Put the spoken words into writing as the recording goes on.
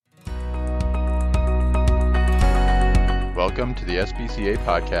welcome to the SBCA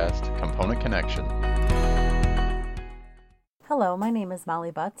podcast, Component Connection. Hello, my name is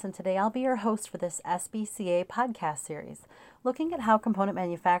Molly Butts, and today I'll be your host for this SBCA podcast series, looking at how component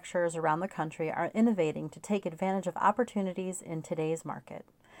manufacturers around the country are innovating to take advantage of opportunities in today's market.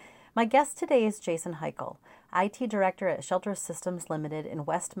 My guest today is Jason Heichel, IT Director at Shelter Systems Limited in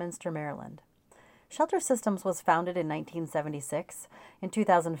Westminster, Maryland. Shelter Systems was founded in 1976. In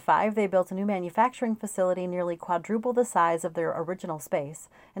 2005, they built a new manufacturing facility nearly quadruple the size of their original space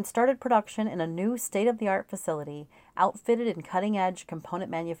and started production in a new state-of-the-art facility outfitted in cutting-edge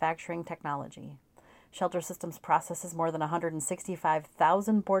component manufacturing technology. Shelter Systems processes more than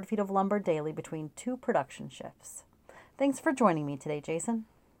 165,000 board feet of lumber daily between two production shifts. Thanks for joining me today, Jason.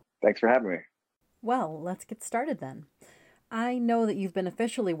 Thanks for having me. Well, let's get started then. I know that you've been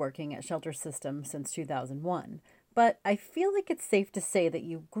officially working at Shelter Systems since 2001, but I feel like it's safe to say that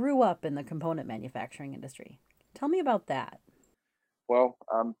you grew up in the component manufacturing industry. Tell me about that. Well,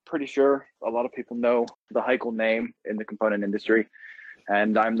 I'm pretty sure a lot of people know the Heichel name in the component industry,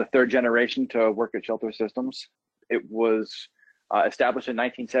 and I'm the third generation to work at Shelter Systems. It was established in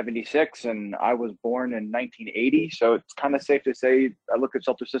 1976, and I was born in 1980, so it's kind of safe to say I look at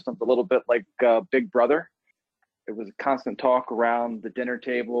Shelter Systems a little bit like Big Brother. It was a constant talk around the dinner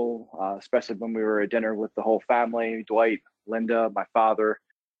table, especially when we were at dinner with the whole family, Dwight, Linda, my father.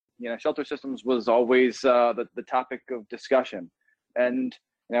 Shelter Systems was always the topic of discussion. And,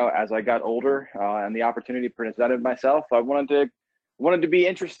 as I got older and the opportunity presented myself, I wanted to be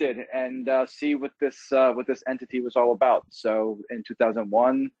interested and see what this entity was all about. So in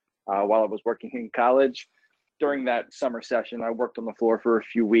 2001, while I was working in college, during that summer session, I worked on the floor for a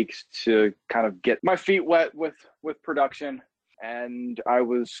few weeks to kind of get my feet wet with production. And I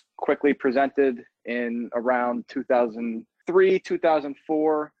was quickly presented in around 2003,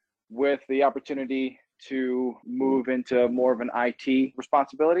 2004 with the opportunity to move into more of an IT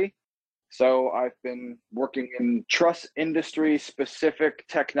responsibility. So I've been working in truss industry specific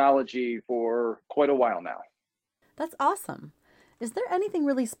technology for quite a while now. That's awesome. Is there anything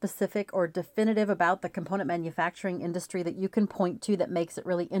really specific or definitive about the component manufacturing industry that you can point to that makes it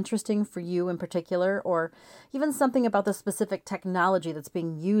really interesting for you in particular, or even something about the specific technology that's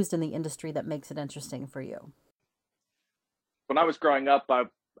being used in the industry that makes it interesting for you? When I was growing up, I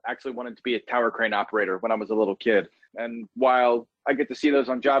actually wanted to be a tower crane operator when I was a little kid. And while I get to see those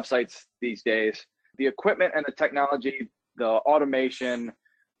on job sites these days, the equipment and the technology, the automation,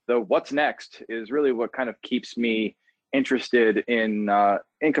 the what's next is really what kind of keeps me interested in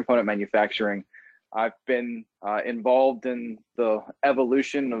component manufacturing. I've been involved in the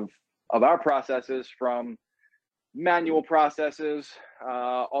evolution of our processes from manual processes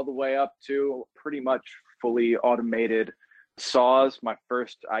all the way up to pretty much fully automated saws. My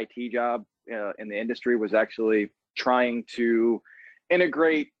first IT job in the industry was actually trying to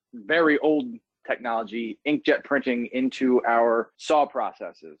integrate very old technology, inkjet printing, into our saw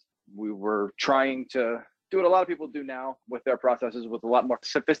processes. We were trying to do what a lot of people do now with their processes with a lot more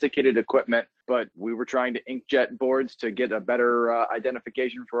sophisticated equipment, but we were trying to inkjet boards to get a better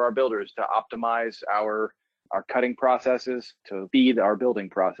identification for our builders, to optimize our cutting processes, to feed our building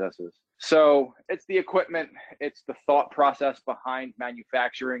processes. So it's the equipment, it's the thought process behind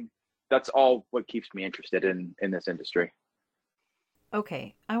manufacturing. That's all what keeps me interested in this industry.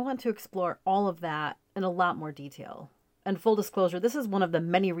 Okay, I want to explore all of that in a lot more detail. And full disclosure, this is one of the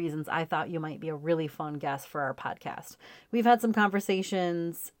many reasons I thought you might be a really fun guest for our podcast. We've had some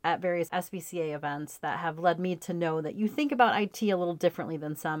conversations at various SBCA events that have led me to know that you think about IT a little differently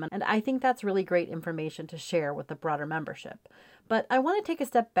than some, and I think that's really great information to share with the broader membership. But I want to take a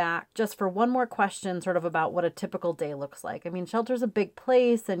step back just for one more question sort of about what a typical day looks like. I mean, Shelter's a big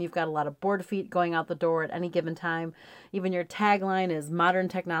place and you've got a lot of board feet going out the door at any given time. Even your tagline is modern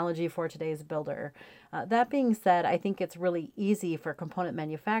technology for today's builder. That being said, I think it's really easy for component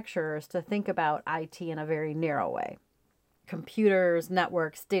manufacturers to think about IT in a very narrow way. Computers,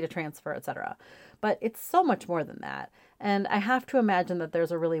 networks, data transfer, etc. But it's so much more than that. And I have to imagine that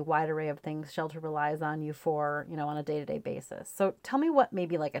there's a really wide array of things Shelter relies on you for, on a day-to-day basis. So tell me what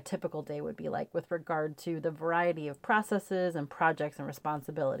maybe like a typical day would be like with regard to the variety of processes and projects and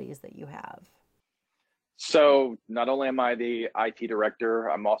responsibilities that you have. So not only am I the IT director,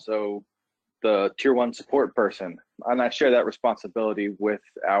 I'm also the tier one support person, and I share that responsibility with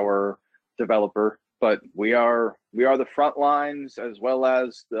our developer. But we are the front lines as well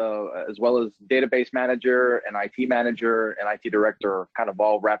as database manager and IT manager and IT director, kind of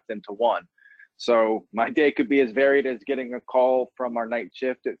all wrapped into one. So my day could be as varied as getting a call from our night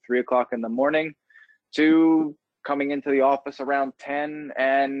shift at 3:00 in the morning to coming into the office around 10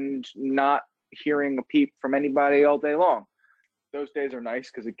 and not hearing a peep from anybody all day long. those days are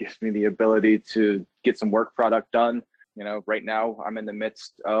nice because it gives me the ability to get some work product done. Right now I'm in the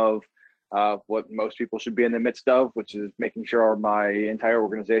midst of what most people should be in the midst of, which is making sure my entire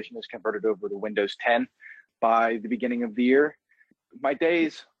organization is converted over to Windows 10 by the beginning of the year. My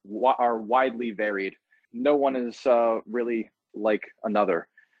days are widely varied. No one is really like another.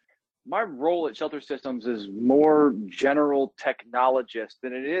 My role at Shelter Systems is more general technologist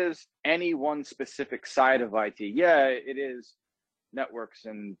than it is any one specific side of IT. Yeah, it is networks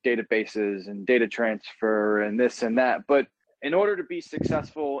and databases and data transfer and this and that. But in order to be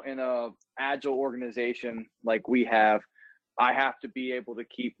successful in a agile organization like we have, I have to be able to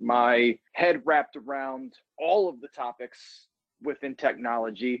keep my head wrapped around all of the topics within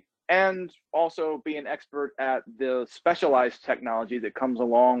technology and also be an expert at the specialized technology that comes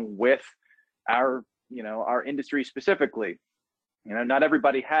along with our industry specifically. Not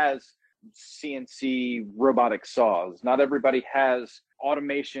everybody has CNC robotic saws. Not everybody has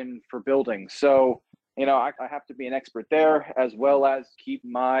automation for buildings. So, I have to be an expert there, as well as keep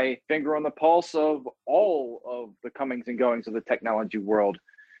my finger on the pulse of all of the comings and goings of the technology world,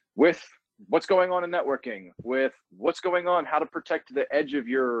 with what's going on in networking, with what's going on, how to protect the edge of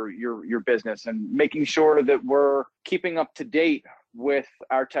your business, and making sure that we're keeping up to date with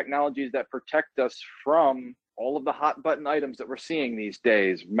our technologies that protect us from all of the hot button items that we're seeing these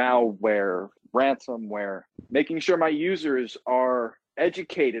days, malware, ransomware, making sure my users are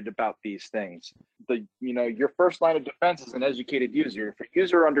educated about these things. Your first line of defense is an educated user. If a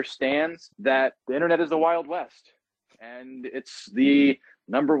user understands that the internet is the Wild West and it's the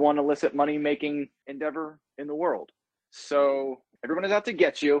number one illicit money-making endeavor in the world. So everyone is out to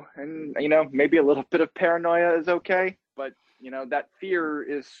get you, and maybe a little bit of paranoia is okay, but that fear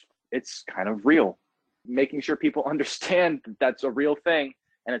it's kind of real. Making sure people understand that that's a real thing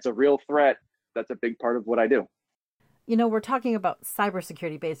and it's a real threat, that's a big part of what I do. We're talking about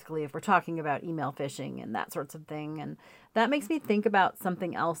cybersecurity, basically, if we're talking about email phishing and that sorts of thing. And that makes me think about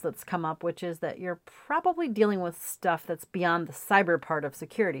something else that's come up, which is that you're probably dealing with stuff that's beyond the cyber part of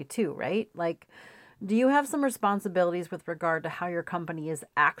security too, right? Like, do you have some responsibilities with regard to how your company is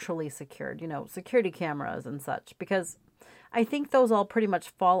actually secured, security cameras and such? Because I think those all pretty much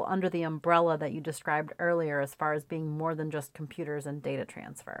fall under the umbrella that you described earlier as far as being more than just computers and data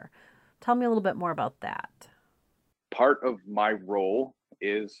transfer. Tell me a little bit more about that. Part of my role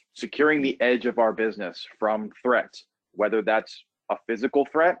is securing the edge of our business from threats, whether that's a physical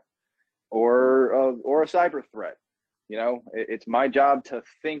threat or a cyber threat. It's my job to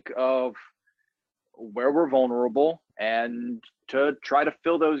think of where we're vulnerable and to try to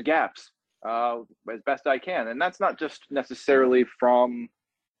fill those gaps as best I can. And that's not just necessarily from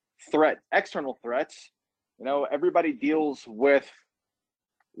external threats. Everybody deals with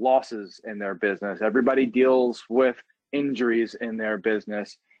losses in their business. Everybody deals with injuries in their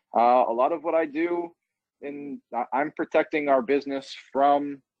business. A lot of what I do, I'm protecting our business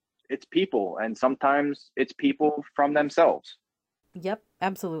from its people, and sometimes it's people from themselves. Yep,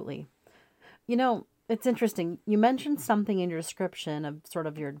 absolutely. It's interesting. You mentioned something in your description of sort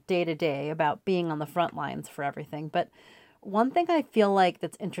of your day-to-day about being on the front lines for everything. But one thing I feel like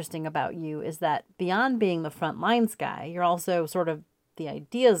that's interesting about you is that beyond being the front lines guy, you're also sort of the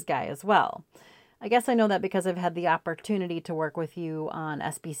ideas guy as well. I guess I know that because I've had the opportunity to work with you on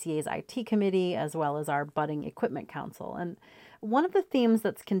SBCA's IT committee as well as our budding equipment council. And one of the themes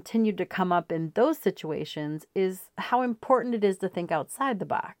that's continued to come up in those situations is how important it is to think outside the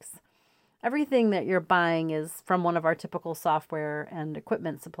box. Everything that you're buying is from one of our typical software and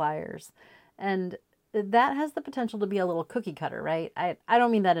equipment suppliers. And that has the potential to be a little cookie cutter, right? I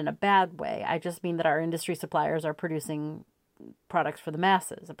don't mean that in a bad way. I just mean that our industry suppliers are producing products for the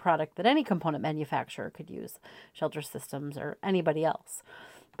masses, a product that any component manufacturer could use, Shelter Systems or anybody else.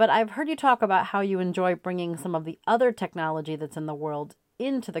 But I've heard you talk about how you enjoy bringing some of the other technology that's in the world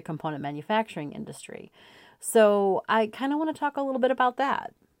into the component manufacturing industry. So I kind of want to talk a little bit about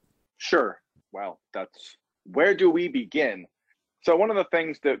that. Sure. Well, where do we begin? So one of the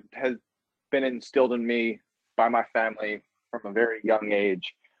things that has been instilled in me by my family from a very young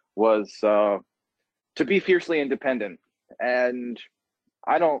age was to be fiercely independent. And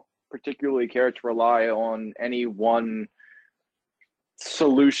I don't particularly care to rely on any one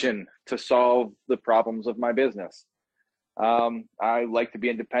solution to solve the problems of my business. I like to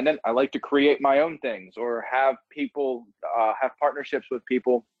be independent. I like to create my own things or have partnerships with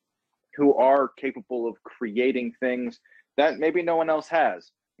people who are capable of creating things that maybe no one else has.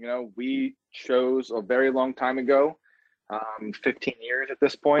 We chose a very long time ago, 15 years at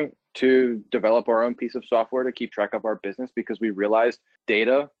this point, to develop our own piece of software to keep track of our business because we realized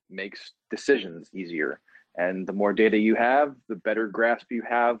data makes decisions easier. And the more data you have, the better grasp you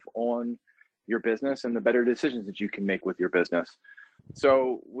have on your business and the better decisions that you can make with your business.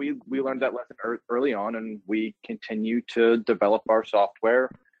 So we learned that lesson early on, and we continue to develop our software,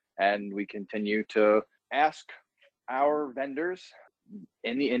 and we continue to ask our vendors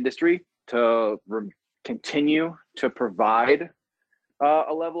in the industry to continue to provide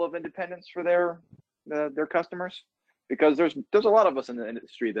a level of independence for their customers, because there's a lot of us in the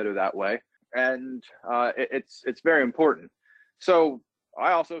industry that are that way, and it's very important. So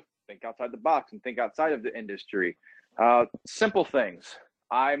I also think outside the box and think outside of the industry. Simple things.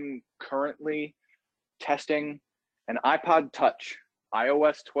 I'm currently testing an iPod Touch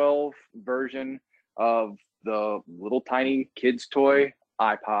iOS 12 version of the little tiny kid's toy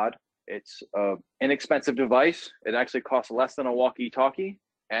iPod. It's an inexpensive device. It actually costs less than a walkie-talkie,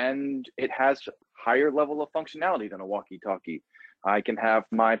 and it has higher level of functionality than a walkie-talkie. I can have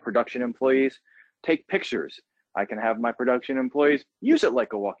my production employees take pictures. I can have my production employees use it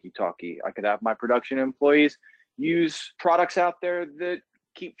like a walkie-talkie. I could have my production employees use products out there that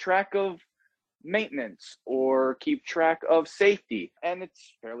keep track of maintenance or keep track of safety. And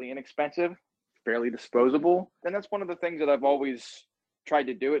it's fairly inexpensive, fairly disposable. And that's one of the things that I've always tried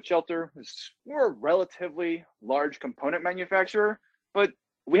to do at Shelter. Is we're a relatively large component manufacturer, but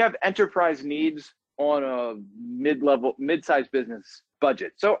we have enterprise needs on a mid-sized business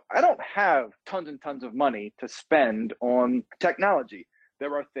budget. So I don't have tons and tons of money to spend on technology.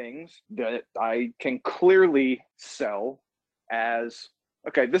 There are things that I can clearly sell as,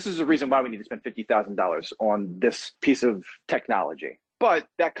 okay, this is the reason why we need to spend $50,000 on this piece of technology. But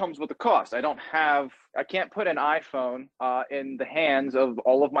that comes with a cost. I can't put an iPhone in the hands of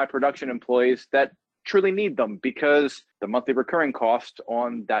all of my production employees that truly need them, because the monthly recurring cost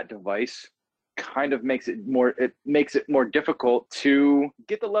on that device kind of makes it more difficult to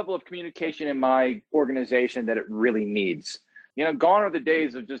get the level of communication in my organization that it really needs. You know, gone are the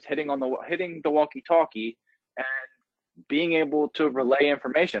days of just hitting the walkie-talkie and being able to relay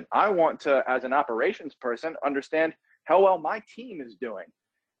information. I want to, as an operations person, understand how well my team is doing.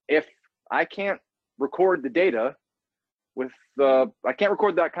 If I can't record the data I can't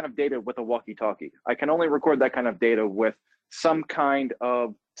record that kind of data with a walkie-talkie. I can only record that kind of data with some kind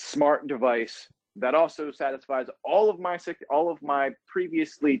of smart device that also satisfies all of my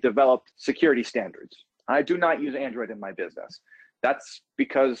previously developed security standards. I do not use Android in my business. That's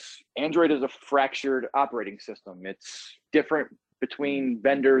because Android is a fractured operating system. It's different between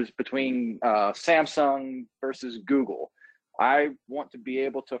vendors, between Samsung versus Google. I want to be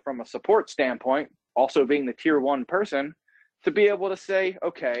able to, from a support standpoint, also being the tier 1 person, to be able to say,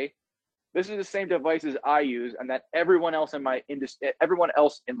 okay, this is the same devices I use and that everyone else in my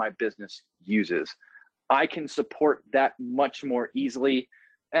business uses. I can support that much more easily,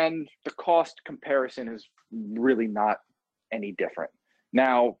 and the cost comparison is really not any different.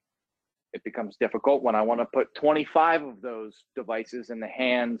 Now, it becomes difficult when I want to put 25 of those devices in the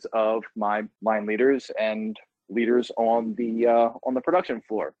hands of my line leaders and leaders on the production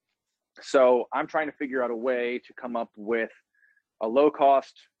floor. So I'm trying to figure out a way to come up with a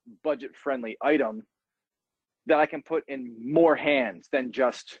low-cost, budget-friendly item that I can put in more hands than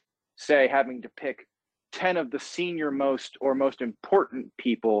just, say, having to pick 10 of the senior most important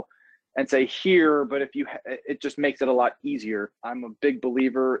people and say here, but it just makes it a lot easier. I'm a big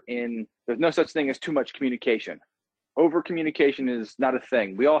believer in there's no such thing as too much communication. Over communication is not a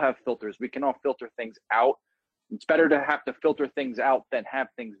thing. We all have filters. We can all filter things out. It's better to have to filter things out than have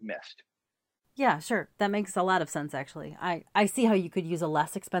things missed. Yeah, sure. That makes a lot of sense, actually. I see how you could use a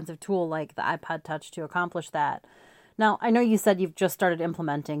less expensive tool like the iPod Touch to accomplish that. Now, I know you said you've just started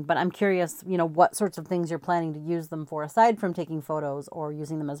implementing, but I'm curious, what sorts of things you're planning to use them for aside from taking photos or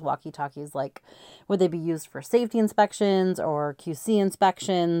using them as walkie-talkies. Like, would they be used for safety inspections or QC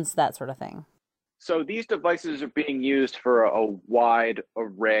inspections, that sort of thing? So these devices are being used for a wide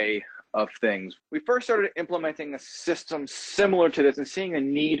array of things. We first started implementing a system similar to this and seeing a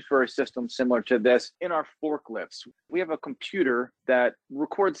need for a system similar to this in our forklifts. We have a computer that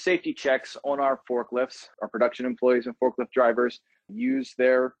records safety checks on our forklifts. Our production employees and forklift drivers use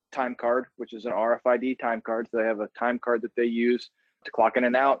their time card, which is an RFID time card. So they have a time card that they use to clock in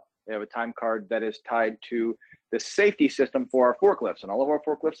and out. They have a time card that is tied to the safety system for our forklifts, and all of our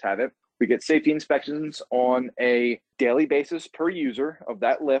forklifts have it. We get safety inspections on a daily basis per user of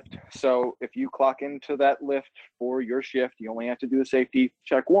that lift. So if you clock into that lift for your shift, you only have to do a safety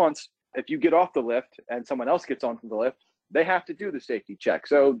check once. If you get off the lift and someone else gets onto the lift, they have to do the safety check.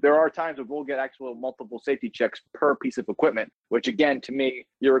 So there are times when we'll get actual multiple safety checks per piece of equipment, which again, to me,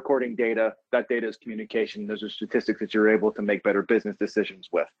 you're recording data. That data is communication. Those are statistics that you're able to make better business decisions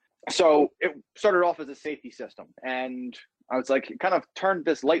with. So it started off as a safety system, and I was like, it kind of turned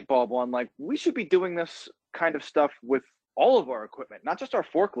this light bulb on, like, we should be doing this kind of stuff with all of our equipment, not just our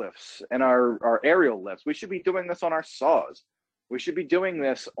forklifts and our aerial lifts. We should be doing this on our saws. We should be doing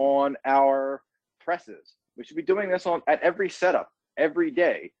this on our presses. We should be doing this at every setup, every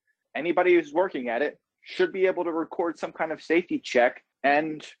day. Anybody who's working at it should be able to record some kind of safety check.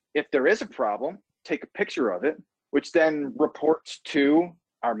 And if there is a problem, take a picture of it, which then reports to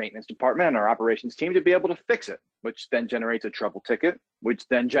our maintenance department and our operations team to be able to fix it, which then generates a trouble ticket, which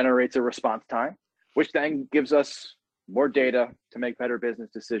then generates a response time, which then gives us more data to make better business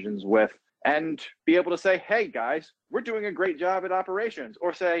decisions with, and be able to say, hey guys, we're doing a great job at operations,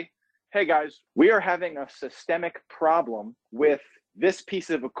 or say, hey guys, we are having a systemic problem with this piece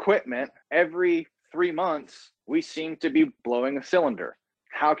of equipment. Every 3 months, we seem to be blowing a cylinder.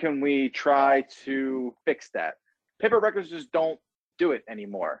 How can we try to fix that? Paper records just don't do it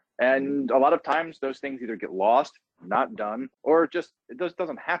anymore. And a lot of times those things either get lost, not done, or it just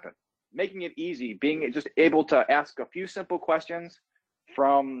doesn't happen. Making it easy, being just able to ask a few simple questions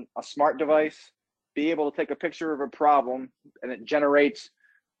from a smart device, be able to take a picture of a problem, and it generates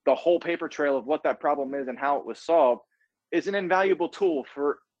the whole paper trail of what that problem is and how it was solved, is an invaluable tool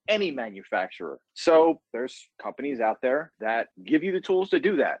for any manufacturer. So there's companies out there that give you the tools to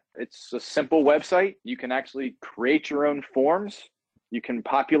do that. It's a simple website. You can actually create your own forms. You can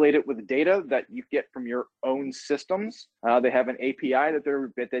populate it with data that you get from your own systems. They have an API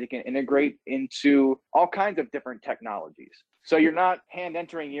that they can integrate into all kinds of different technologies. So you're not hand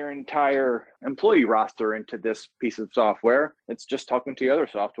entering your entire employee roster into this piece of software. It's just talking to the other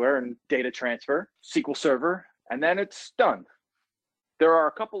software and data transfer, SQL Server, and then it's done. There are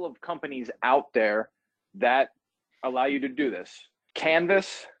a couple of companies out there that allow you to do this.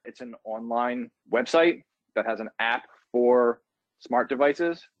 Canvas, it's an online website that has an app for smart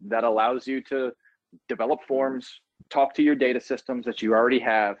devices that allows you to develop forms, talk to your data systems that you already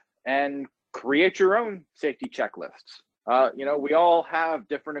have, and create your own safety checklists. We all have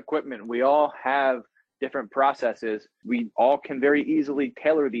different equipment. We all have different processes. We all can very easily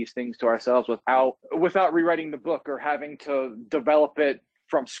tailor these things to ourselves without rewriting the book or having to develop it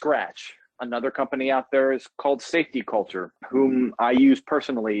from scratch. Another company out there is called Safety Culture, whom I use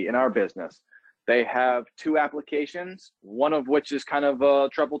personally in our business. They have 2 applications, one of which is kind of a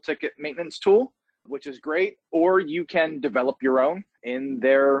trouble ticket maintenance tool, which is great, or you can develop your own in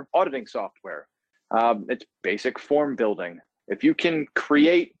their auditing software. It's basic form building. If you can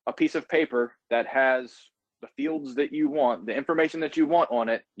create a piece of paper that has the fields that you want, the information that you want on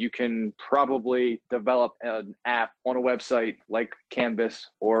it, you can probably develop an app on a website like Canvas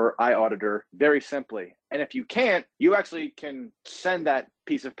or iAuditor very simply. And if you can't, you actually can send that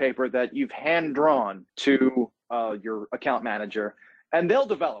piece of paper that you've hand drawn to your account manager, and they'll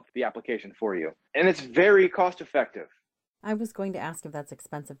develop the application for you. And it's very cost effective. I was going to ask if that's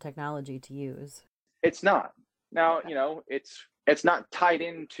expensive technology to use. It's not. Now, it's not tied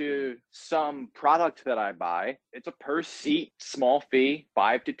into some product that I buy. It's a per seat, small fee,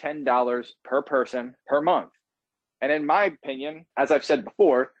 $5 to $10 per person per month. And in my opinion, as I've said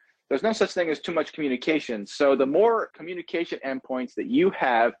before, there's no such thing as too much communication. So the more communication endpoints that you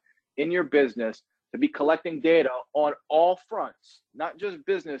have in your business to be collecting data on all fronts, not just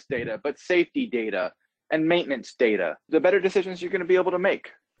business data, but safety data and maintenance data, the better decisions you're going to be able to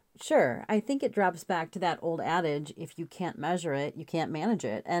make. Sure. I think it drops back to that old adage, if you can't measure it, you can't manage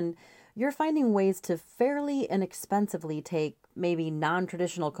it. And you're finding ways to fairly inexpensively take maybe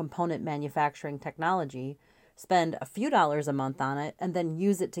non-traditional component manufacturing technology, spend a few dollars a month on it, and then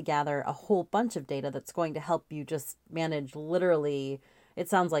use it to gather a whole bunch of data that's going to help you just manage literally, it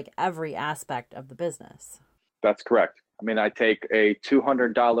sounds like, every aspect of the business. That's correct. I mean, I take a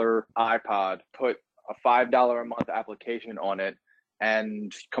 $200 iPod, put a $5 a month application on it,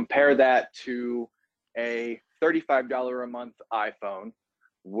 and compare that to a $35 a month iPhone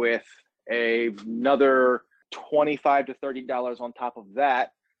with another $25 to $30 on top of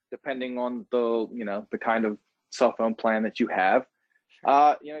that, depending on the kind of cell phone plan that you have.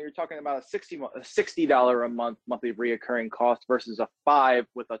 You're talking about a $60 a month monthly reoccurring cost versus a $5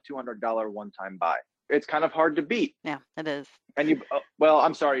 with a $200 one-time buy. It's kind of hard to beat. Yeah, it is. And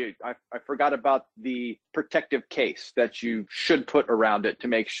I'm sorry, I forgot about the protective case that you should put around it to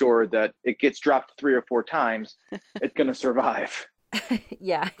make sure that it gets dropped 3 or 4 times. It's going to survive.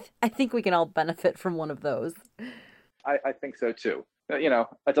 Yeah, I think we can all benefit from one of those. I think so too.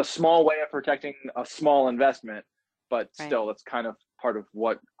 It's a small way of protecting a small investment, but still, it's kind of part of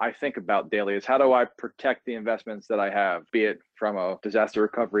what I think about daily is how do I protect the investments that I have, be it from a disaster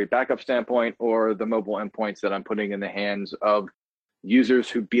recovery backup standpoint or the mobile endpoints that I'm putting in the hands of users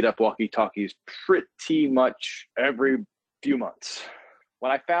who beat up walkie-talkies pretty much every few months.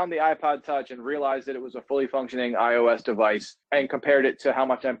 When I found the iPod Touch and realized that it was a fully functioning iOS device and compared it to how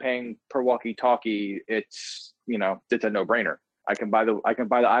much I'm paying per walkie-talkie, it's a no-brainer. I can buy the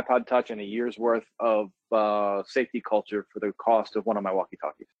iPod Touch and a year's worth of safety culture for the cost of one of my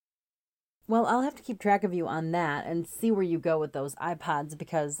walkie-talkies. Well, I'll have to keep track of you on that and see where you go with those iPods,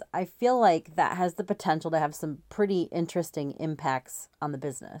 because I feel like that has the potential to have some pretty interesting impacts on the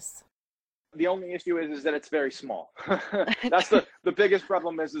business. The only issue is that it's very small. That's the biggest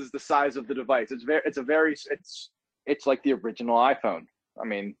problem is the size of the device. It's like the original iPhone. I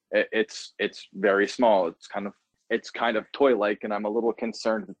mean, it's very small. It's kind of toy-like, and I'm a little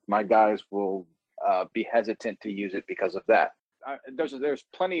concerned that my guys will be hesitant to use it because of that. There's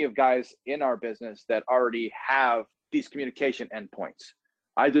plenty of guys in our business that already have these communication endpoints.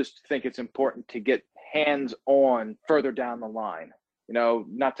 I just think it's important to get hands-on further down the line.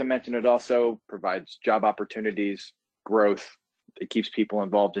 Not to mention it also provides job opportunities, growth. It keeps people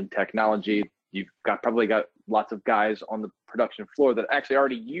involved in technology. You've probably got lots of guys on the production floor that actually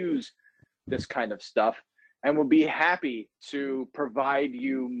already use this kind of stuff and will be happy to provide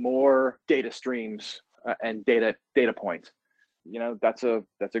you more data streams and data points. That's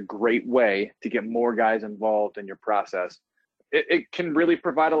a great way to get more guys involved in your process. It can really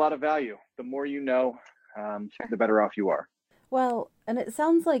provide a lot of value. The more you know, the better off you are. Well, and it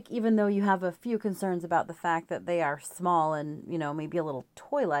sounds like even though you have a few concerns about the fact that they are small and, maybe a little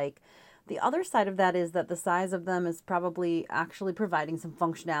toy-like, the other side of that is that the size of them is probably actually providing some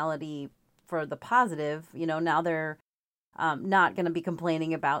functionality for the positive. Now they're not going to be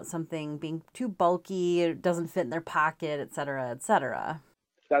complaining about something being too bulky, it doesn't fit in their pocket, et cetera, et cetera.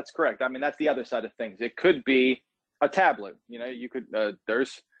 That's correct. I mean, that's the other side of things. It could be a tablet. You could,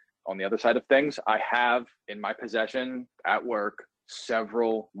 there's, on the other side of things, I have in my possession at work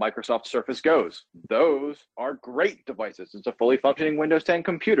several Microsoft Surface Go's. Those are great devices. It's a fully functioning Windows 10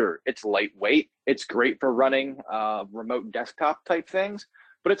 computer. It's lightweight. It's great for running remote desktop type things,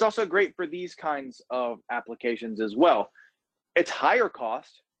 but it's also great for these kinds of applications as well. It's higher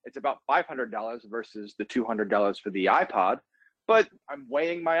cost. It's about $500 versus the $200 for the iPod, but I'm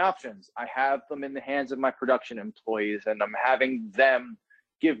weighing my options. I have them in the hands of my production employees, and I'm having them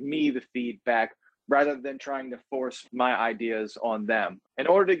give me the feedback rather than trying to force my ideas on them. In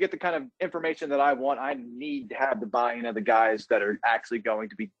order to get the kind of information that I want, I need to have the buy-in of the guys that are actually going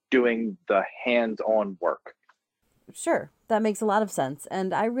to be doing the hands-on work. Sure, that makes a lot of sense.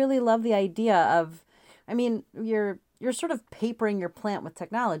 And I really love the idea of, you're sort of papering your plant with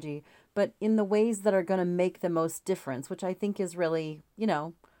technology, but in the ways that are going to make the most difference, which I think is really,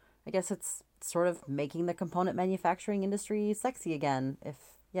 I guess it's sort of making the component manufacturing industry sexy again.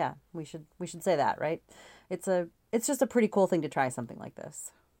 We should say that, right? It's just a pretty cool thing to try something like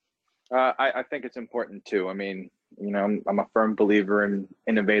this. I think it's important too. I'm a firm believer in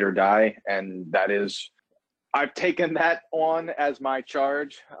innovate or die, and I've taken that on as my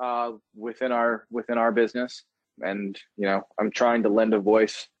charge within our business, and I'm trying to lend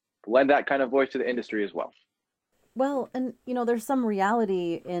that kind of voice to the industry as well. Well, and, there's some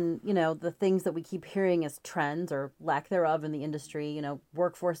reality in, the things that we keep hearing as trends or lack thereof in the industry,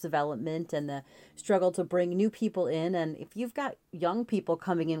 workforce development and the struggle to bring new people in. And if you've got young people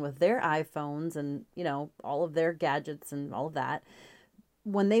coming in with their iPhones and, all of their gadgets and all of that,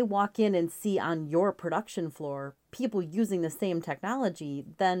 when they walk in and see on your production floor people using the same technology,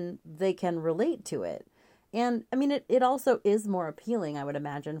 then they can relate to it. And it also is more appealing, I would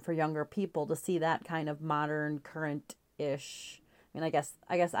imagine, for younger people to see that kind of modern, current-ish. I guess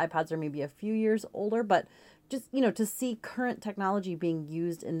iPods are maybe a few years older, but just, to see current technology being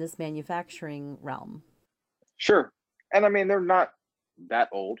used in this manufacturing realm. Sure. And they're not that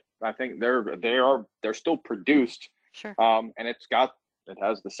old. I think they're still produced. Sure. And it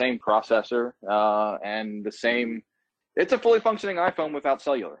has the same processor and it's a fully functioning iPhone without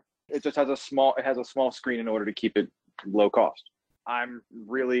cellular. It just has a small screen in order to keep it low cost. I'm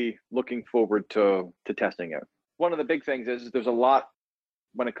really looking forward to testing it. One of the big things is there's a lot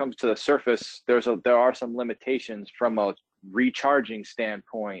when it comes to the Surface. There are some limitations from a recharging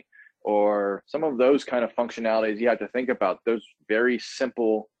standpoint, or some of those kind of functionalities you have to think about. Those very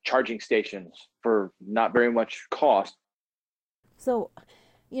simple charging stations for not very much cost. So,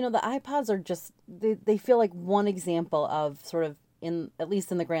 the iPods are just they feel like one example of sort of, at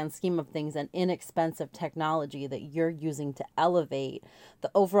least in the grand scheme of things, an inexpensive technology that you're using to elevate the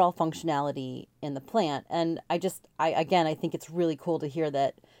overall functionality in the plant. And I think it's really cool to hear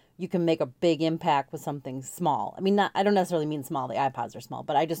that you can make a big impact with something small. I don't necessarily mean small, the iPods are small,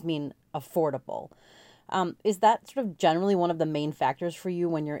 but I just mean affordable. Is that sort of generally one of the main factors for you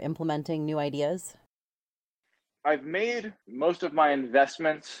when you're implementing new ideas? I've made most of my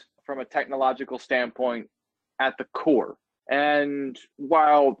investments from a technological standpoint at the core. And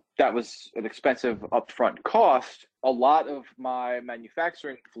while that was an expensive upfront cost, a lot of my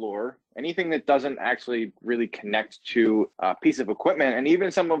manufacturing floor, anything that doesn't actually really connect to a piece of equipment, and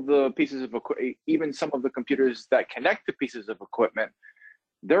even some of the even some of the computers that connect to pieces of equipment,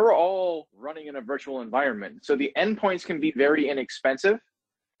 they're all running in a virtual environment. So the endpoints can be very inexpensive.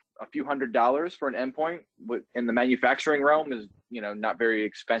 A few $100s for an endpoint in the manufacturing realm is, not very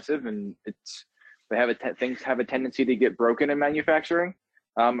expensive, and things have a tendency to get broken in manufacturing,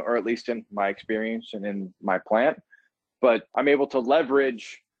 or at least in my experience and in my plant. But I'm able to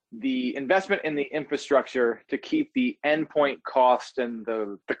leverage the investment in the infrastructure to keep the endpoint cost and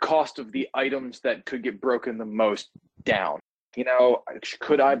the cost of the items that could get broken the most down.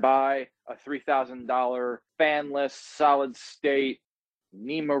 Could I buy a $3,000 fanless solid state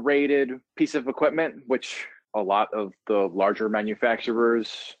NEMA rated piece of equipment, which a lot of the larger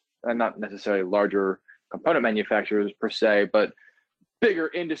manufacturers, and not necessarily larger component manufacturers per se, but bigger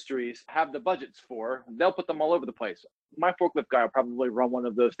industries have the budgets for? They'll put them all over the place. My forklift guy will probably run one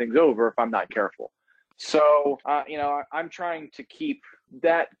of those things over if I'm not careful. So, I'm trying to keep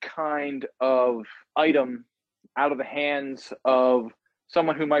that kind of item out of the hands of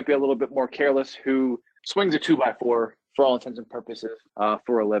someone who might be a little bit more careless, who swings a 2x4 for all intents and purposes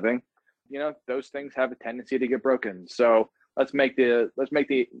for a living. Those things have a tendency to get broken. So let's make the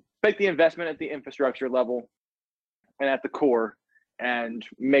investment at the infrastructure level and at the core, and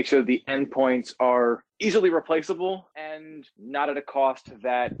make sure the endpoints are easily replaceable and not at a cost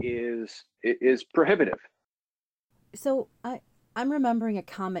that is prohibitive. So I'm remembering a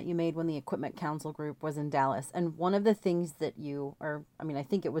comment you made when the Equipment Council group was in Dallas. And one of the things that I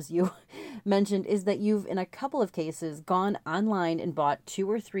think it was you, mentioned is that you've, in a couple of cases, gone online and bought 2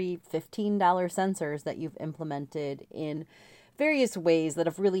 or 3 $15 sensors that you've implemented in various ways that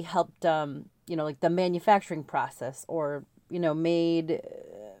have really helped, like the manufacturing process, or, made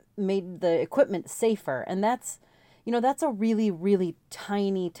the equipment safer. And that's a really, really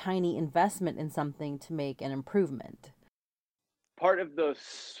tiny investment in something to make an improvement. Part of the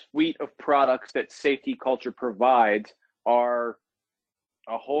suite of products that Safety Culture provides are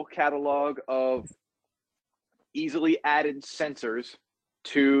a whole catalog of easily added sensors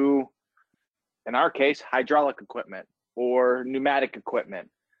to, in our case, hydraulic equipment or pneumatic equipment.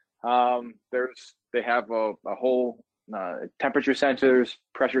 They have a whole temperature sensors,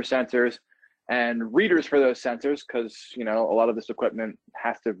 pressure sensors, and readers for those sensors, because a lot of this equipment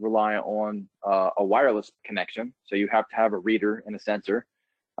has to rely on a wireless connection. So you have to have a reader and a sensor.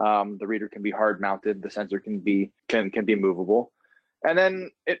 The reader can be hard mounted. The sensor can be movable, and then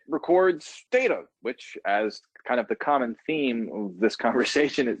it records data, which, as kind of the common theme of this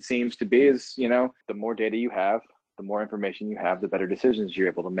conversation, it seems to be, is the more data you have, the more information you have, the better decisions you're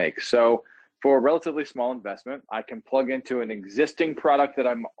able to make. So for a relatively small investment, I can plug into an existing product that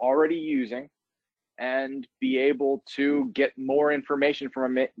I'm already using and be able to get more information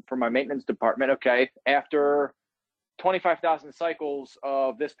from my maintenance department. Okay, after 25,000 cycles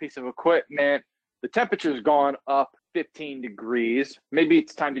of this piece of equipment, the temperature's gone up 15 degrees. Maybe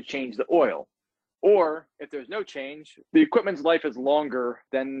it's time to change the oil. Or if there's no change, the equipment's life is longer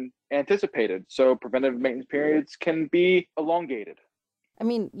than anticipated. So preventive maintenance periods can be elongated. I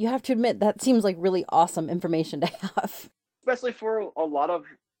mean, you have to admit, that seems like really awesome information to have. Especially for a lot of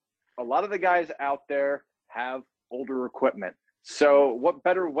the guys out there have older equipment. So what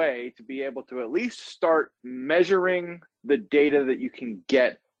better way to be able to at least start measuring the data that you can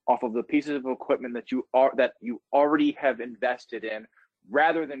get off of the pieces of equipment that you already have invested in,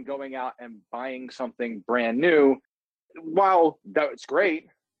 rather than going out and buying something brand new. While that's great,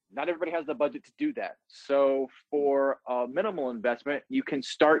 not everybody has the budget to do that. So for a minimal investment, you can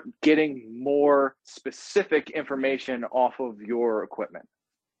start getting more specific information off of your equipment.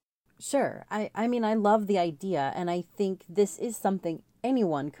 Sure. I mean, I love the idea, and I think this is something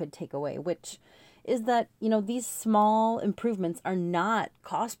anyone could take away, which is that, these small improvements are not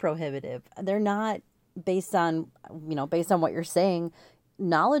cost prohibitive. They're not based on what you're saying,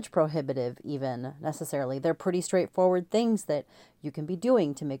 knowledge prohibitive even necessarily. They're pretty straightforward things that you can be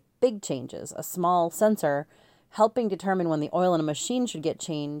doing to make big changes. A small sensor helping determine when the oil in a machine should get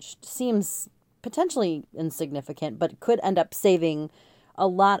changed seems potentially insignificant, but could end up saving a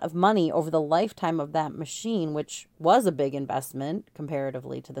lot of money over the lifetime of that machine, which was a big investment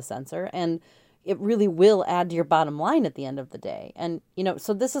comparatively to the sensor. And it really will add to your bottom line at the end of the day. And,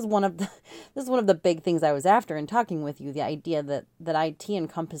 so this is one of the big things I was after in talking with you, the idea that IT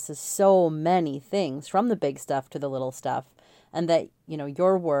encompasses so many things, from the big stuff to the little stuff, and that,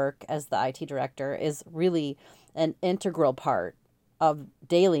 your work as the IT director is really an integral part of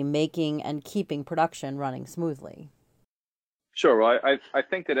daily making and keeping production running smoothly. Sure. Well, I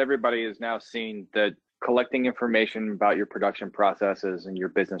think that everybody is now seeing that collecting information about your production processes and your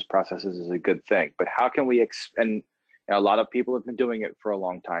business processes is a good thing. But how can we, and a lot of people have been doing it for a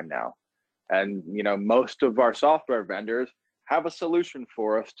long time now. And, most of our software vendors have a solution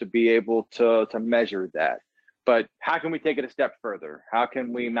for us to be able to measure that. But how can we take it a step further? How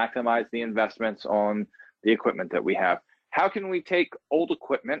can we maximize the investments on the equipment that we have? How can we take old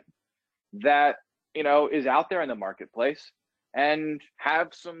equipment that, is out there in the marketplace and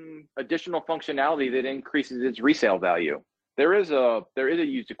have some additional functionality that increases its resale value? There is a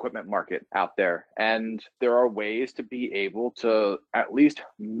used equipment market out there, and there are ways to be able to at least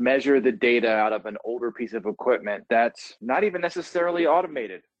measure the data out of an older piece of equipment that's not even necessarily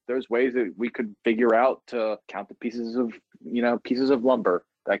automated. There's ways that we could figure out to count the pieces of lumber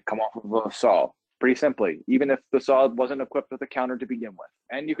that come off of a saw pretty simply, even if the saw wasn't equipped with a counter to begin with.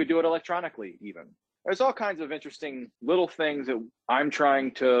 And you could do it electronically even. There's all kinds of interesting little things that I'm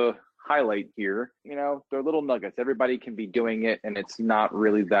trying to highlight here. They're little nuggets. Everybody can be doing it, and it's not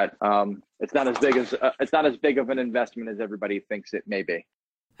really that it's not as big of an investment as everybody thinks it may be.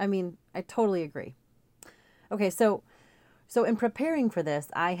 I mean, I totally agree. Okay, so in preparing for this,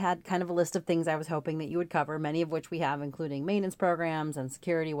 I had kind of a list of things I was hoping that you would cover, many of which we have, including maintenance programs and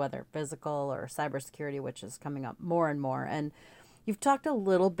security, whether physical or cybersecurity, which is coming up more and more. And you've talked a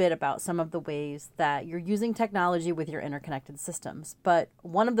little bit about some of the ways that you're using technology with your interconnected systems. But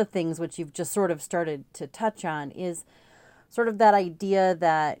one of the things which you've just sort of started to touch on is sort of that idea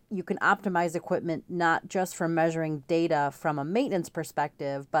that you can optimize equipment not just for measuring data from a maintenance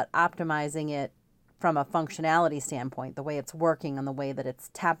perspective, but optimizing it from a functionality standpoint, the way it's working and the way that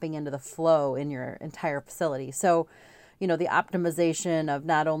it's tapping into the flow in your entire facility. So, the optimization of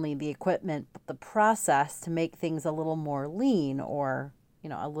not only the equipment, but the process to make things a little more lean or,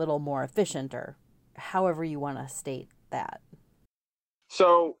 a little more efficient, or however you want to state that.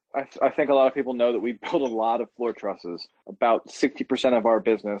 So I think a lot of people know that we build a lot of floor trusses. About 60% of our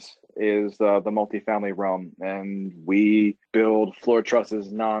business is the multifamily realm, and we build floor trusses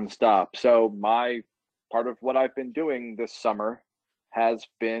nonstop. So part of what I've been doing this summer has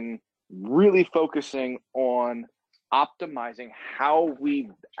been really focusing on optimizing how we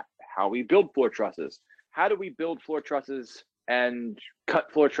build floor trusses. How do we build floor trusses and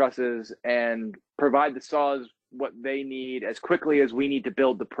cut floor trusses and provide the saws what they need as quickly as we need to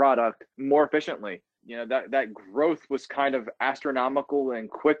build the product more efficiently? That growth was kind of astronomical and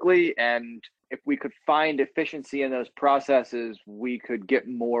quickly, and if we could find efficiency in those processes, we could get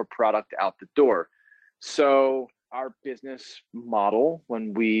more product out the door. So our business model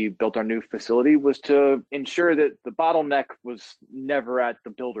when we built our new facility was to ensure that the bottleneck was never at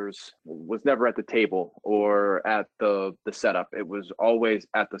the builders, was never at the table or at the setup. It was always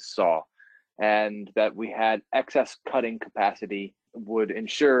at the saw, and that we had excess cutting capacity would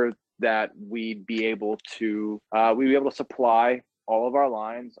ensure that we'd be able to supply all of our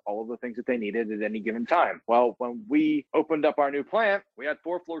lines, all of the things that they needed at any given time. Well, when we opened up our new plant, we had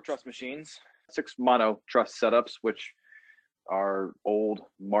 4 floor truss machines, 6 mono truss setups, which are old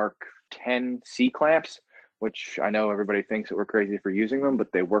Mark 10 C clamps, which I know everybody thinks that we're crazy for using them, but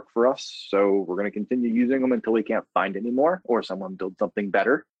they work for us. So we're going to continue using them until we can't find any more or someone builds something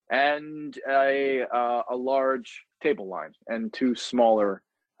better. And a large table line and 2 smaller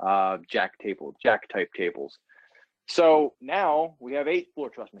jack type tables. So now we have 8 floor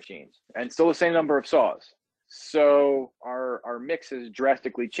truss machines and still the same number of saws. So our mix has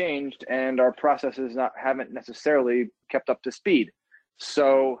drastically changed, and our processes haven't necessarily kept up to speed.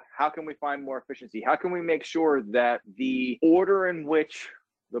 So how can we find more efficiency? How can we make sure that the order in which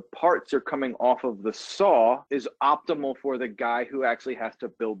the parts are coming off of the saw is optimal for the guy who actually has to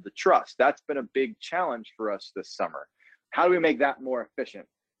build the truss? That's been a big challenge for us this summer. How do we make that more efficient?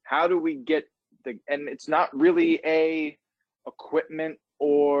 How do we get and it's not really a equipment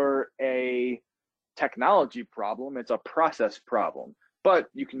or a technology problem, it's a process problem. But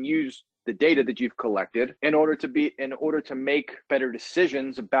you can use the data that you've collected in order to make better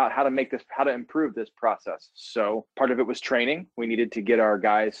decisions about how to improve this process. So part of it was training. We needed to get our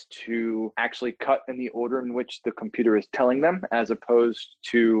guys to actually cut in the order in which the computer is telling them, as opposed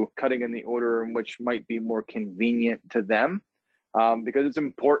to cutting in the order in which might be more convenient to them. Because it's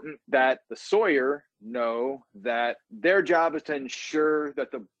important that the sawyer know that their job is to ensure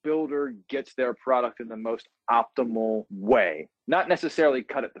that the builder gets their product in the most optimal way, not necessarily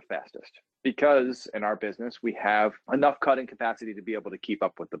cut it the fastest. Because in our business, we have enough cutting capacity to be able to keep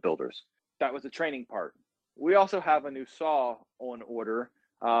up with the builders. That was the training part. We also have a new saw on order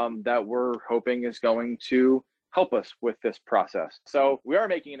that we're hoping is going to help us with this process. So we are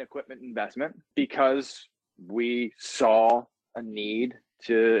making an equipment investment because we saw a need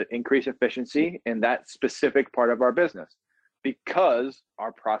to increase efficiency in that specific part of our business, because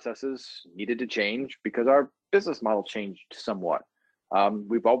our processes needed to change, because our business model changed somewhat.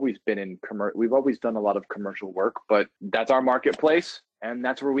 We've always been we've always done a lot of commercial work, but that's our marketplace and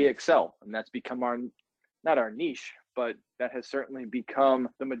that's where we excel. And that's become not our niche, but that has certainly become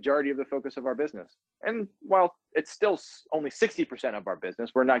the majority of the focus of our business. And while it's still only 60% of our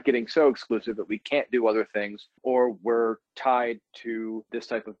business, we're not getting so exclusive that we can't do other things, or we're tied to this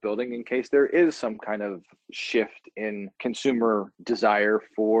type of building in case there is some kind of shift in consumer desire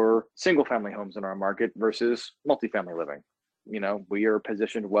for single family homes in our market versus multifamily living. You know, we are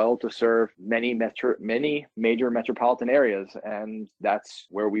positioned well to serve many major metropolitan areas, and that's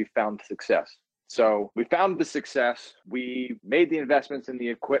where we found success. So we found the success, we made the investments in the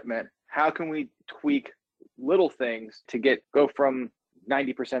equipment. How can we tweak little things to go from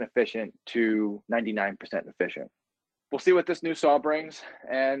 90% efficient to 99% efficient? We'll see what this new saw brings,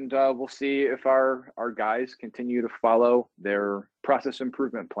 and we'll see if our guys continue to follow their process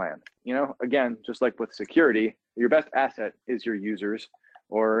improvement plan. You know, again, just like with security, your best asset is your users,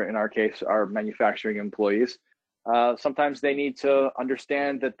 or in our case, our manufacturing employees. Sometimes they need to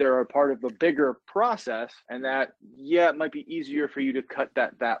understand that they're a part of a bigger process, and that, yeah, it might be easier for you to cut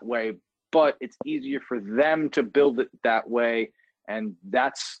that way, but it's easier for them to build it that way. And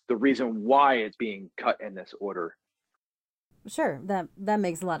that's the reason why it's being cut in this order. Sure, that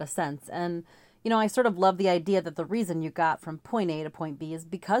makes a lot of sense. And, you know, I sort of love the idea that the reason you got from point A to point B is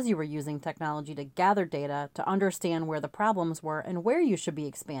because you were using technology to gather data to understand where the problems were and where you should be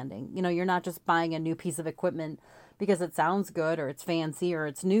expanding. You know, you're not just buying a new piece of equipment because it sounds good or it's fancy or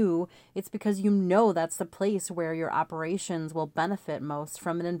it's new. It's because you know that's the place where your operations will benefit most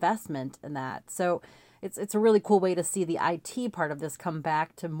from an investment in that. So it's a really cool way to see the IT part of this come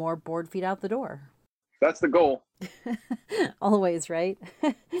back to more board feet out the door. That's the goal. Always, right?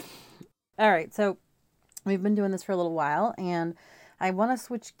 All right, so we've been doing this for a little while, and I want to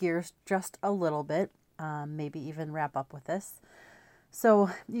switch gears just a little bit, maybe even wrap up with this. So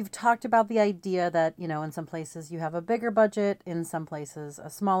you've talked about the idea that, you know, in some places you have a bigger budget, in some places a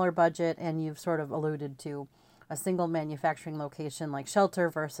smaller budget, and you've sort of alluded to a single manufacturing location like Shelter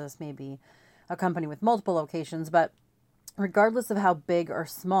versus maybe a company with multiple locations. But regardless of how big or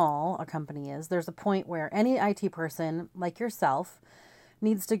small a company is, there's a point where any IT person like yourself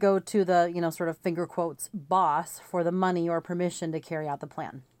needs to go to the, you know, sort of finger quotes boss for the money or permission to carry out the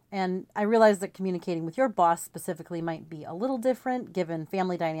plan. And I realize that communicating with your boss specifically might be a little different given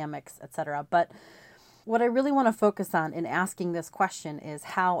family dynamics, etc. But what I really want to focus on in asking this question is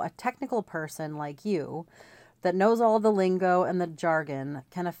how a technical person like you that knows all the lingo and the jargon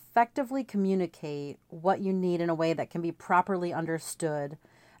can effectively communicate what you need in a way that can be properly understood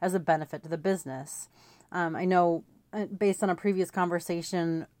as a benefit to the business. I know based on a previous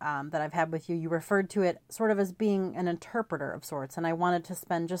conversation that I've had with you, you referred to it sort of as being an interpreter of sorts. And I wanted to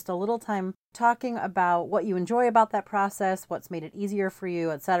spend just a little time talking about what you enjoy about that process, what's made it easier for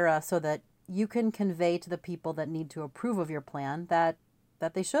you, etc., so that you can convey to the people that need to approve of your plan that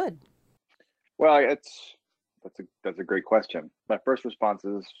they should. Well, that's a great question. My first response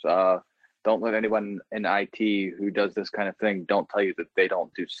is don't let anyone in IT who does this kind of thing don't tell you that they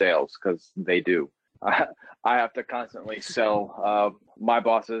don't do sales, because they do. I have to constantly sell my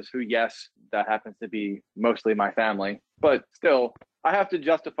bosses, who, yes, that happens to be mostly my family, but still, I have to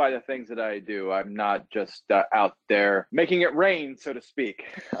justify the things that I do. I'm not just out there making it rain, so to speak.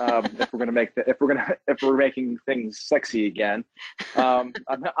 If we're making things sexy again, I'm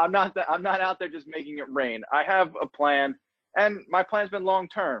not out there just making it rain. I have a plan, and my plan's been long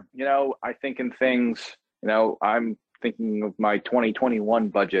term. You know, I think in things. You know, I'm thinking of my 2021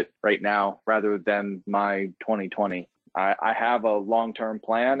 budget right now rather than my 2020. I have a long-term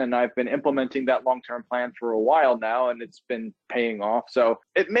plan, and I've been implementing that long-term plan for a while now, and it's been paying off. So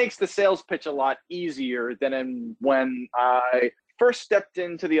it makes the sales pitch a lot easier than when I first stepped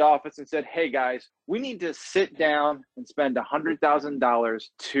into the office and said, hey guys, we need to sit down and spend $100,000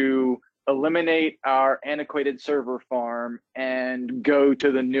 to eliminate our antiquated server farm and go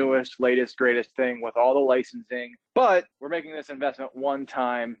to the newest, latest, greatest thing with all the licensing. But we're making this investment one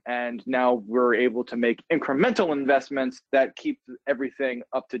time, and now we're able to make incremental investments that keep everything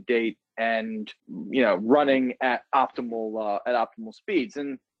up to date and running at optimal speeds.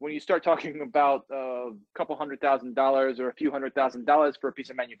 And when you start talking about a couple $100,000 or a few $100,000 for a piece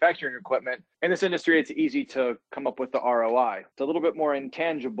of manufacturing equipment in this industry, it's easy to come up with the ROI. It's a little bit more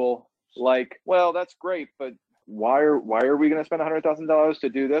intangible. Like, well, that's great, but why are we going to spend $100,000 to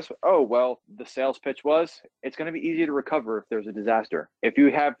do this? Oh, well, the sales pitch was it's going to be easy to recover if there's a disaster. If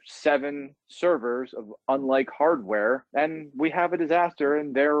you have 7 servers of unlike hardware and we have a disaster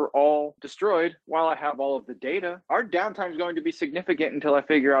and they're all destroyed while I have all of the data, our downtime is going to be significant until I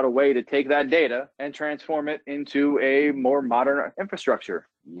figure out a way to take that data and transform it into a more modern infrastructure.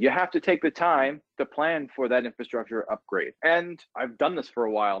 You have to take the time to plan for that infrastructure upgrade. And I've done this for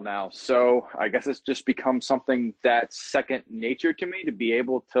a while now. So I guess it's just become something that's second nature to me to be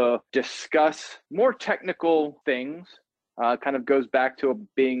able to discuss more technical things. Kind of goes back to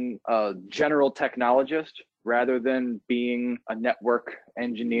being a general technologist rather than being a network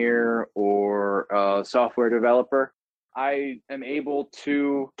engineer or a software developer. I am able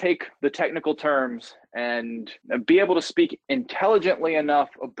to take the technical terms and be able to speak intelligently enough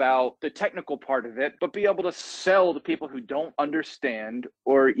about the technical part of it, but be able to sell to people who don't understand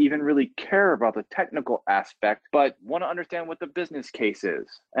or even really care about the technical aspect, but want to understand what the business case is.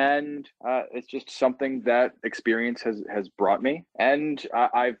 And it's just something that experience has brought me. And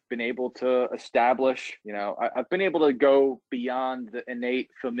I've been able to establish, I've been able to go beyond the innate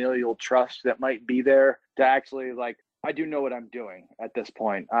familial trust that might be there to actually I do know what I'm doing at this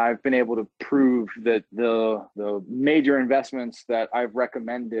point. I've been able to prove that the major investments that I've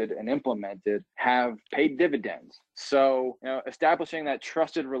recommended and implemented have paid dividends. So, establishing that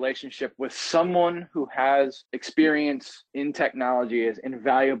trusted relationship with someone who has experience in technology is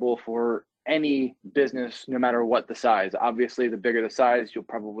invaluable for any business, no matter what the size. Obviously, the bigger the size, you'll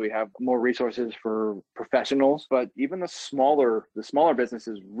probably have more resources for professionals, but even the smaller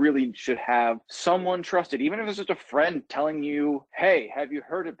businesses really should have someone trusted, even if it's just a friend telling you, hey, have you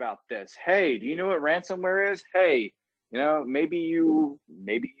heard about this? Hey, do you know what ransomware is? Hey, maybe you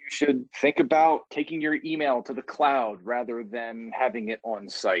should think about taking your email to the cloud rather than having it on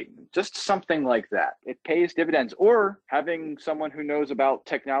site. Just something like that. It pays dividends. Or having someone who knows about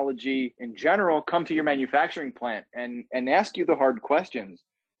technology in general come to your manufacturing plant and ask you the hard questions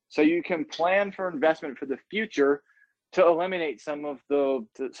so you can plan for investment for the future to eliminate some of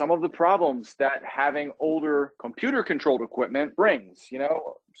the problems that having older computer controlled equipment brings.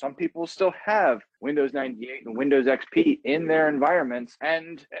 Some people still have Windows 98 and Windows XP in their environments,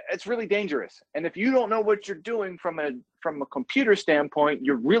 and it's really dangerous. And if you don't know what you're doing from a computer standpoint,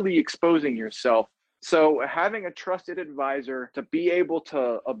 you're really exposing yourself. So having a trusted advisor to be able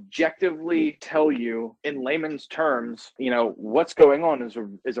to objectively tell you in layman's terms, what's going on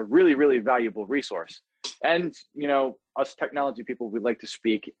is a really, really valuable resource. And, us technology people, we like to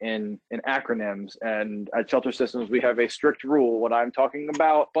speak in acronyms. And at Shelter Systems, we have a strict rule. When I'm talking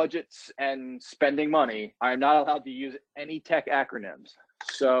about budgets and spending money, I'm not allowed to use any tech acronyms.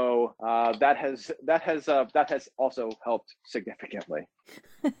 So that has also helped significantly.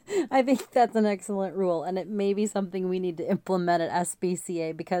 I think that's an excellent rule, and it may be something we need to implement at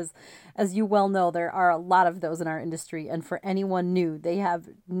SBCA because, as you well know, there are a lot of those in our industry, and for anyone new, they have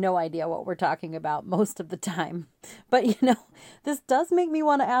no idea what we're talking about most of the time. But, this does make me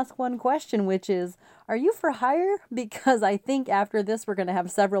want to ask one question, which is, are you for hire? Because I think after this, we're going to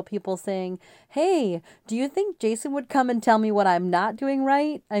have several people saying, hey, do you think Jason would come and tell me what I'm not doing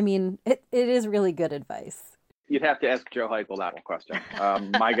right? I mean, it is really good advice. You'd have to ask Joe Heichel that one question.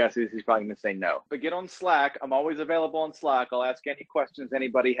 My guess is he's probably going to say no. But get on Slack. I'm always available on Slack. I'll ask any questions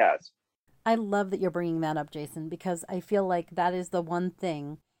anybody has. I love that you're bringing that up, Jason, because I feel like that is the one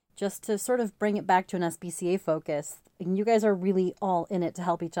thing, just to sort of bring it back to an SBCA focus. And you guys are really all in it to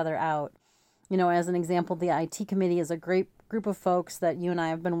help each other out. As an example, the IT committee is a great group of folks that you and I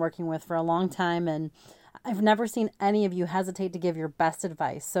have been working with for a long time, and I've never seen any of you hesitate to give your best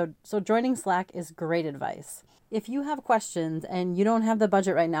advice. So joining Slack is great advice. If you have questions and you don't have the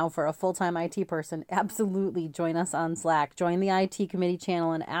budget right now for a full-time IT person, absolutely join us on Slack. Join the IT committee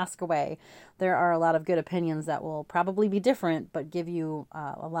channel and ask away. There are a lot of good opinions that will probably be different, but give you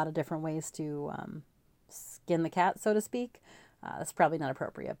a lot of different ways to skin the cat, so to speak. That's probably not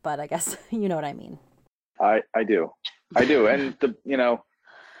appropriate, but I guess you know what I mean. I do. And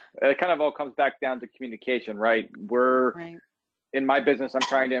it kind of all comes back down to communication, right? Right. In my business, I'm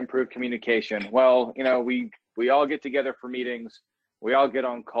trying to improve communication. Well, we all get together for meetings. We all get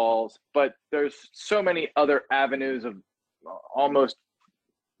on calls, but there's so many other avenues of almost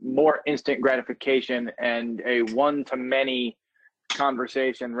more instant gratification and a one-to-many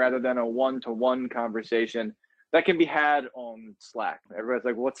conversation rather than a one-to-one conversation that can be had on Slack. Everybody's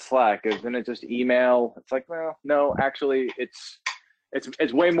like, what's Slack? Isn't it just email? It's like, well, no, actually it's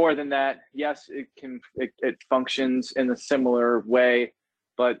way more than that. Yes, it functions in a similar way,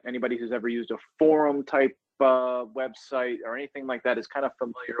 but anybody who's ever used a forum type website or anything like that is kind of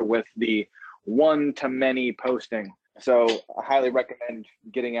familiar with the one-to-many posting. So I highly recommend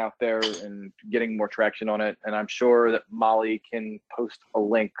getting out there and getting more traction on it. And I'm sure that Molly can post a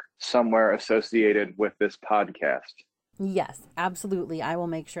link somewhere associated with this podcast. Yes, absolutely. I will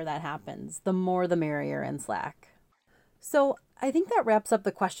make sure that happens. The more the merrier in Slack. So I think that wraps up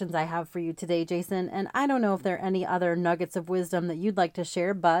the questions I have for you today, Jason. And I don't know if there are any other nuggets of wisdom that you'd like to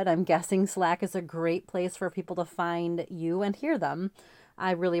share, but I'm guessing Slack is a great place for people to find you and hear them.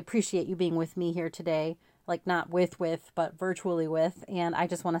 I really appreciate you being with me here today. Like not with, but virtually with. And I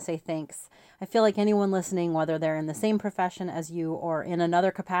just want to say thanks. I feel like anyone listening, whether they're in the same profession as you or in another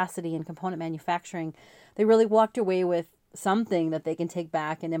capacity in component manufacturing, they really walked away with something that they can take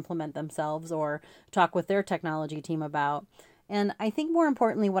back and implement themselves or talk with their technology team about. And I think more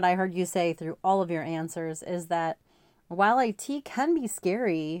importantly, what I heard you say through all of your answers is that while IT can be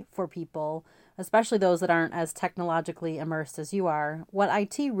scary for people, especially those that aren't as technologically immersed as you are, what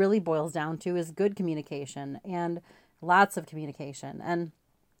IT really boils down to is good communication and lots of communication. And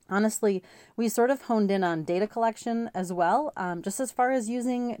honestly, we sort of honed in on data collection as well, just as far as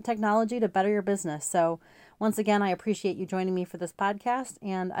using technology to better your business. So once again, I appreciate you joining me for this podcast,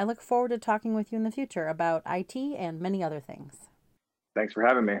 and I look forward to talking with you in the future about IT and many other things. Thanks for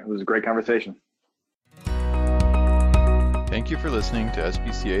having me. It was a great conversation. Thank you for listening to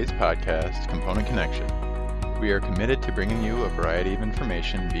SBCA's podcast, Component Connection. We are committed to bringing you a variety of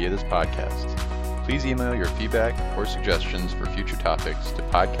information via this podcast. Please email your feedback or suggestions for future topics to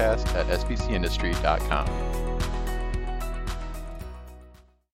podcast@sbcindustry.com.